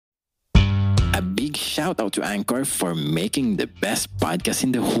A big shout out to Anchor for making the best podcast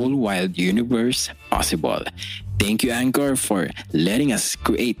in the whole wide universe possible. Thank you, Anchor, for letting us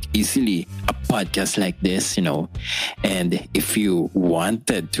create easily a podcast like this, And if you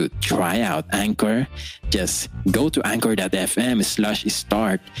wanted to try out Anchor, just go to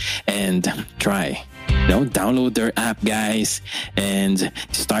anchor.fm/start and try. Download their app, guys, and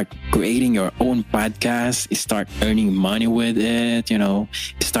start creating your own podcast. Start earning money with it,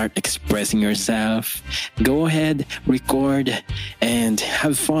 Start expressing yourself. Go ahead, record, and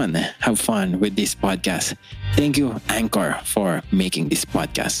have fun. Have fun with this podcast. Thank you, Anchor, for making this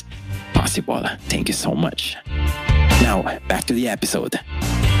podcast possible. Thank you so much. Now, back to the episode.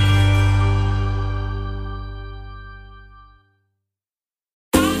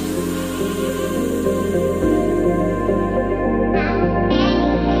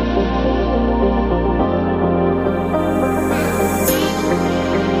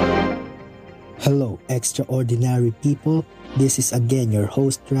 Hello, extraordinary people. This is again your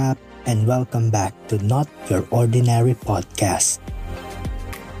host, Rap, and welcome back to Not Your Ordinary Podcast.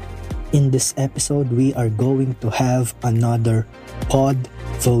 In this episode, we are going to have another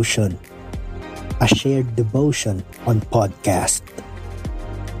pod-votion, a shared devotion on podcast.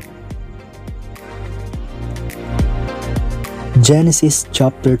 Genesis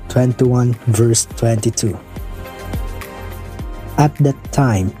chapter 21, verse 22. At that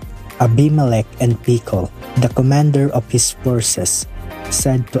time, Abimelech and Phicol, the commander of his forces,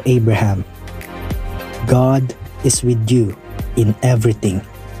 said to Abraham, "God is with you in everything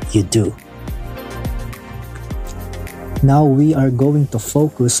you do." Now we are going to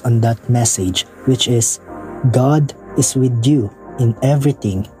focus on that message, which is God is with you in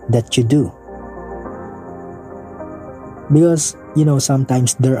everything that you do. Because,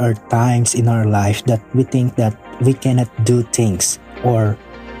 sometimes there are times in our life that we think that we cannot do things or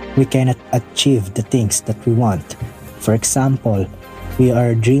we cannot achieve the things that we want. For example, we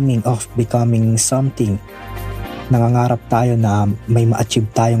are dreaming of becoming something. Nangangarap tayo na may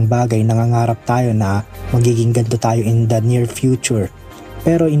ma-achieve tayong bagay. Nangangarap tayo na magiging ganito tayo in the near future.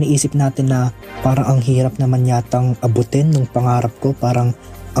 Pero iniisip natin na parang ang hirap naman yatang abutin ng pangarap ko. Parang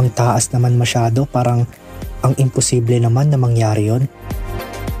ang taas naman masyado. Parang ang imposible naman na mangyari yon.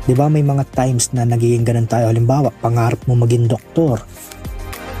 Diba may mga times na nagiging ganun tayo. Halimbawa, pangarap mo maging doktor.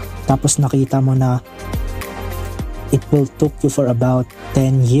 Tapos nakita mo na it will took you for about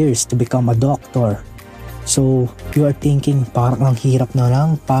 10 years to become a doctor. So, you are thinking, parang ang hirap na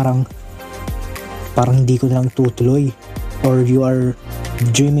lang, parang hindi ko na lang tutuloy. Or you are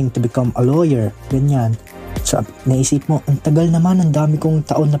dreaming to become a lawyer, ganyan. So, naisip mo, ang tagal naman, ang dami kong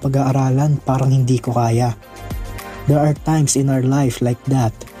taon na pag-aaralan, parang hindi ko kaya. There are times in our life like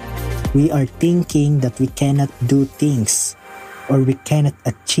that. We are thinking that we cannot do things or we cannot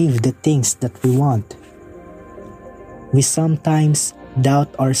achieve the things that we want. We sometimes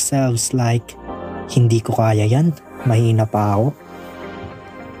doubt ourselves like, hindi ko kaya yan, mahina pa ako.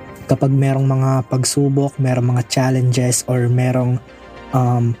 Kapag merong mga pagsubok, merong mga challenges, or merong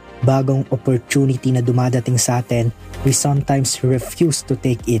bagong opportunity na dumadating sa atin, we sometimes refuse to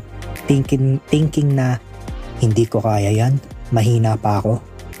take it, thinking na, hindi ko kaya yan, mahina pa ako.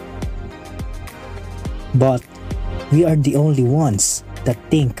 But we are the only ones that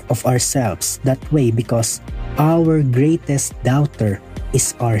think of ourselves that way because our greatest doubter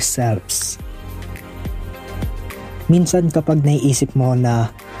is ourselves. Minsan kapag naiisip mo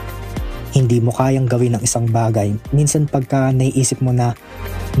na hindi mo kayang gawin ang isang bagay, minsan pagka naiisip mo na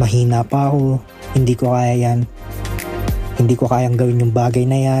mahina pa ako, hindi ko kaya yan, hindi ko kayang gawin yung bagay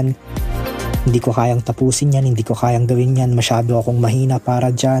na yan, hindi ko kayang tapusin yan, hindi ko kayang gawin yan, masyado akong mahina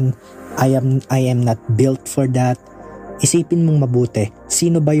para dyan, I am not built for that. Isipin mong mabuti,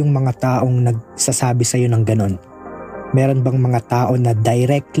 sino ba yung mga taong nagsasabi sa'yo ng ganon? Meron bang mga tao na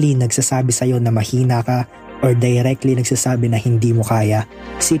directly nagsasabi sa'yo na mahina ka or directly nagsasabi na hindi mo kaya?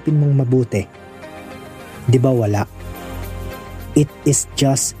 Isipin mong mabuti. Di ba wala? It is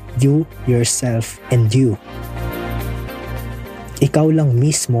just you, yourself, and you. Ikaw lang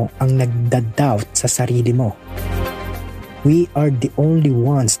mismo ang nagda-doubt sa sarili mo. We are the only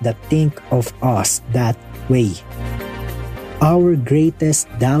ones that think of us that way. Our greatest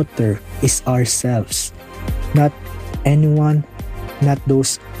doubter is ourselves, not anyone, not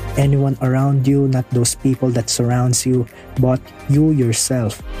anyone around you, not those people that surrounds you, but you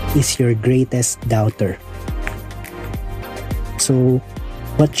yourself is your greatest doubter. So,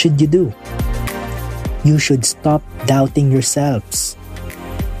 what should you do? You should stop doubting yourselves.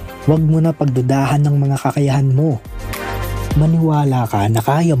 Huwag mo na pagdudahan ng mga kakayahan mo. Maniwala ka na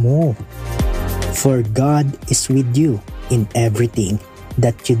kaya mo. For God is with you in everything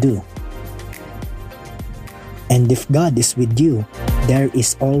that you do. And if God is with you, there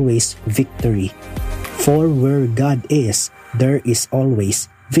is always victory. For where God is, there is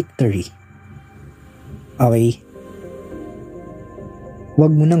always victory. Okay?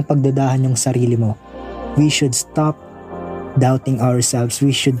 Huwag mo nang pagdadahan yung sarili mo. We should stop doubting ourselves.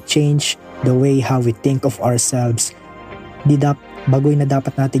 We should change the way how we think of ourselves. Baguhin na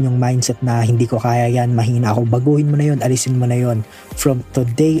dapat natin yung mindset na hindi ko kaya yan, mahina ako. Baguhin mo na yun, alisin mo na yun. From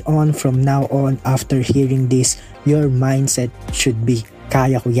today on, from now on, after hearing this, your mindset should be,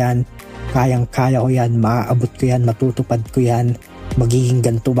 kaya ko yan, kayang-kaya ko yan, maaabot ko yan, matutupad ko yan, magiging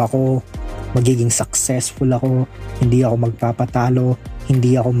ganito ako, magiging successful ako, hindi ako magpapatalo,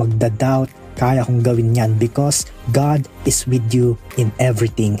 hindi ako magda-doubt, kaya kong gawin yan because God is with you in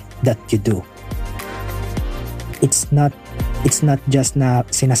everything that you do. It's not just na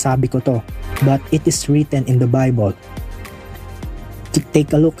sinasabi ko to, but it is written in the Bible.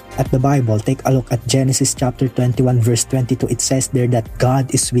 Take a look at the Bible. Take a look at Genesis chapter 21 verse 22. It says there that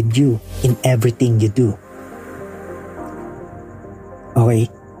God is with you in everything you do. Okay,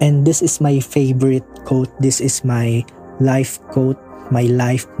 and this is my favorite quote. This is my life quote, my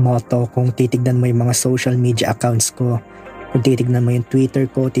life motto. Kung titignan mo yung mga social media accounts ko, kung titignan mo yung Twitter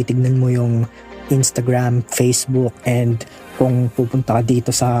ko, titignan mo yung Instagram, Facebook, and kung pupunta ka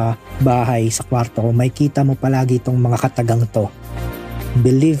dito sa bahay, sa kwarto ko, may kita mo palagi itong mga katagang to.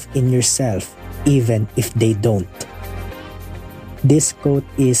 Believe in yourself even if they don't. This quote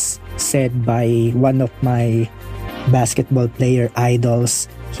is said by one of my basketball player idols.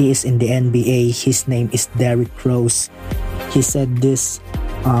 He is in the NBA. His name is Derrick Rose. He said this,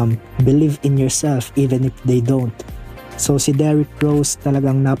 believe in yourself even if they don't. So si Derrick Rose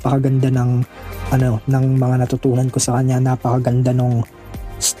talagang napakaganda ng mga natutunan ko sa kanya. Napakaganda ng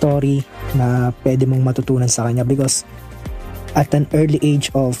story na pwede mong matutunan sa kanya because at an early age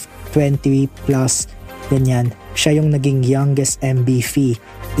of 20 plus, ganyan, siya yung naging youngest MVP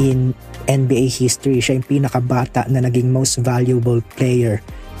in NBA history. Siya yung pinakabata na naging most valuable player.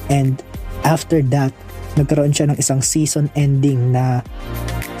 And after that, nagkaroon siya ng isang season ending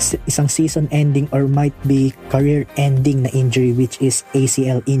or might be career ending na injury, which is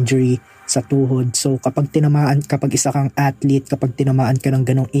ACL injury sa tuhod. So kapag isa kang athlete, kapag tinamaan ka ng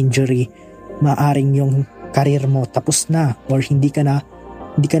ganong injury, maaring yung career mo tapos na, or hindi ka na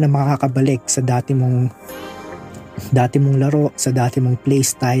makakabalik sa dati mong laro, sa dati mong play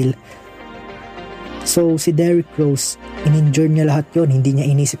style. So si Derrick Rose, in-injure niya lahat yon. Hindi niya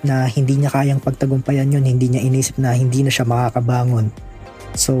inisip na hindi niya kayang pagtagumpayan yon. Hindi niya inisip na hindi na siya makakabangon.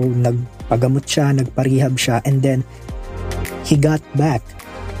 So nagpagamot siya, nagparehab siya, and then he got back.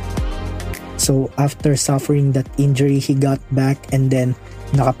 So after suffering that injury, he got back, and then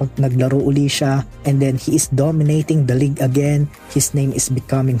naglaro uli siya, and then he is dominating the league again. His name is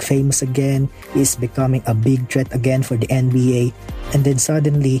becoming famous again. He is becoming a big threat again for the NBA. And then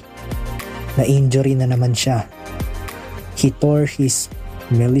suddenly, na-injury na naman siya. He tore his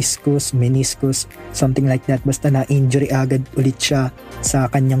meniscus, something like that. Basta na-injury agad ulit siya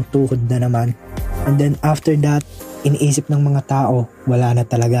sa kanyang tuhod na naman. And then after that, iniisip ng mga tao, wala na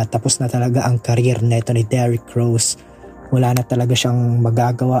talaga. Tapos na talaga ang career neto ni Derrick Rose. Wala na talaga siyang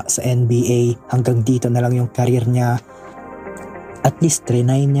magagawa sa NBA. Hanggang dito na lang yung career niya. At least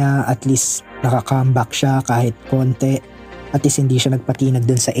trinay niya, at least naka-comeback siya kahit konti. At least hindi siya nagpatinag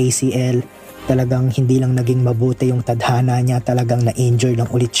dun sa ACL. Talagang hindi lang naging mabuti yung tadhana niya. Talagang na-injure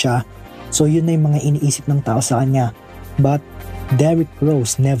lang ulit siya. So yun na yung mga iniisip ng tao sa kanya. But Derrick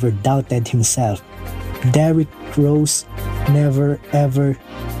Rose never doubted himself. Derrick Rose never ever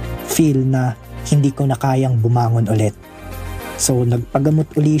feel na hindi ko na kayang bumangon ulit. So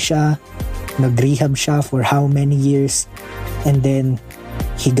nagpagamot uli siya, nag-rehab siya for how many years, and then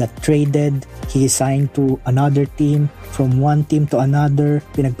he got traded. He signed to another team, from one team to another.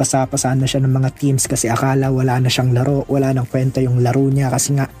 Pinagpasapasaan na siya ng mga teams kasi akala wala na siyang laro, wala nang kwenta yung laro niya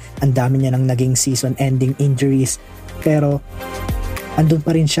kasi nga ang dami niya nang naging season ending injuries. Pero andun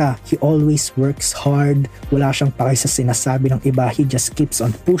pa rin siya. He always works hard. Wala siyang paki sa sinasabi ng iba. He just keeps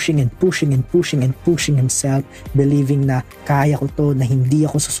on pushing and pushing and pushing and pushing himself, believing na kaya ko to, na hindi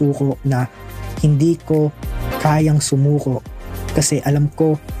ako susuko, na hindi ko kayang sumuko. Kasi alam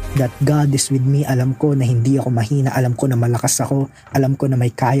ko that God is with me. Alam ko na hindi ako mahina. Alam ko na malakas ako. Alam ko na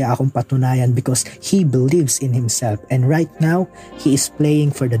may kaya akong patunayan because he believes in himself. And right now, he is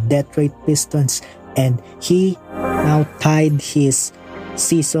playing for the Detroit Pistons, and he now tied his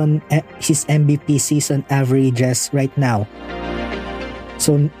MVP season averages right now.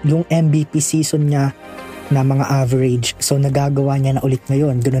 So yung MVP season niya na mga average, so nagagawa niya na ulit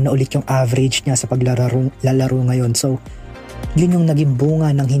ngayon. Ganoon na ulit yung average niya sa paglalaro ngayon. So Yun yung naging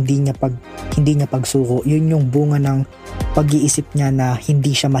bunga ng hindi niya pagsuko. Yun yung bunga ng pag-iisip niya na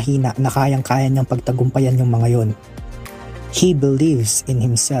hindi siya mahina, na kayang-kaya niyang pagtagumpayan yung mga yun. He believes in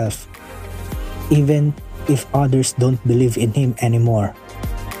himself even if others don't believe in him anymore.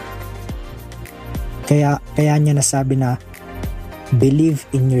 Kaya niya nasabi na believe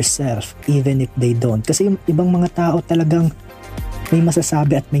in yourself even if they don't. Kasi yung ibang mga tao talagang may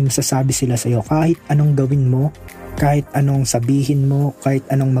masasabi at may masasabi sila sa'yo. Kahit anong gawin mo, kahit anong sabihin mo, kahit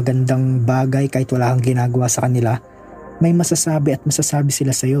anong magandang bagay, kahit wala kang ginagawa sa kanila, may masasabi at masasabi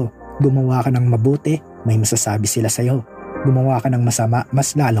sila sa'yo. Gumawa ka ng mabuti, may masasabi sila sa'yo. Gumawa ka ng masama,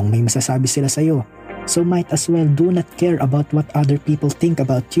 mas lalong may masasabi sila sa'yo. So might as well do not care about what other people think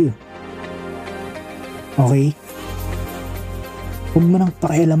about you. Okay? Huwag mo nang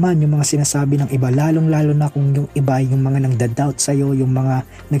pakialaman yung mga sinasabi ng iba, lalong-lalo na kung yung iba, yung mga nagda-doubt sa'yo, yung mga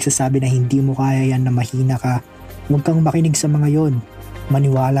nagsasabi na hindi mo kaya yan, na mahina ka. Huwag kang makinig sa mga yon.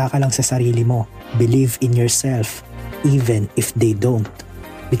 Maniwala ka lang sa sarili mo. Believe in yourself, even if they don't.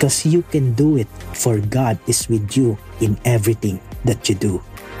 Because you can do it, for God is with you in everything that you do.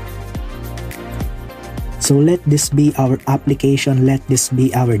 So let this be our application, let this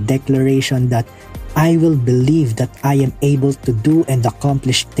be our declaration that I will believe that I am able to do and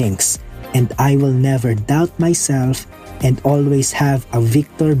accomplish things, and I will never doubt myself and always have a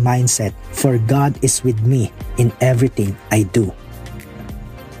victor mindset, for God is with me in everything I do.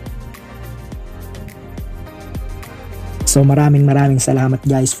 So maraming salamat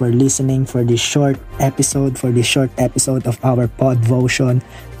guys for listening for this short episode of our Podvotion.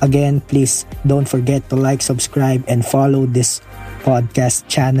 Again, please don't forget to like, subscribe, and follow this podcast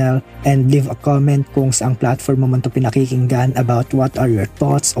channel, and leave a comment kung saang platform mo man to pinakikinggan about what are your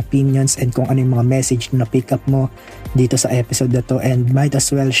thoughts, opinions, and kung ano yung mga message na pick up mo dito sa episode na to, and might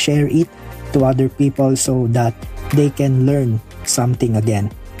as well share it to other people so that they can learn something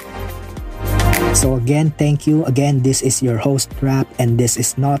again. So again, thank you. Again, this is your host Rap, and this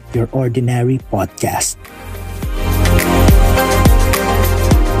is not your ordinary podcast.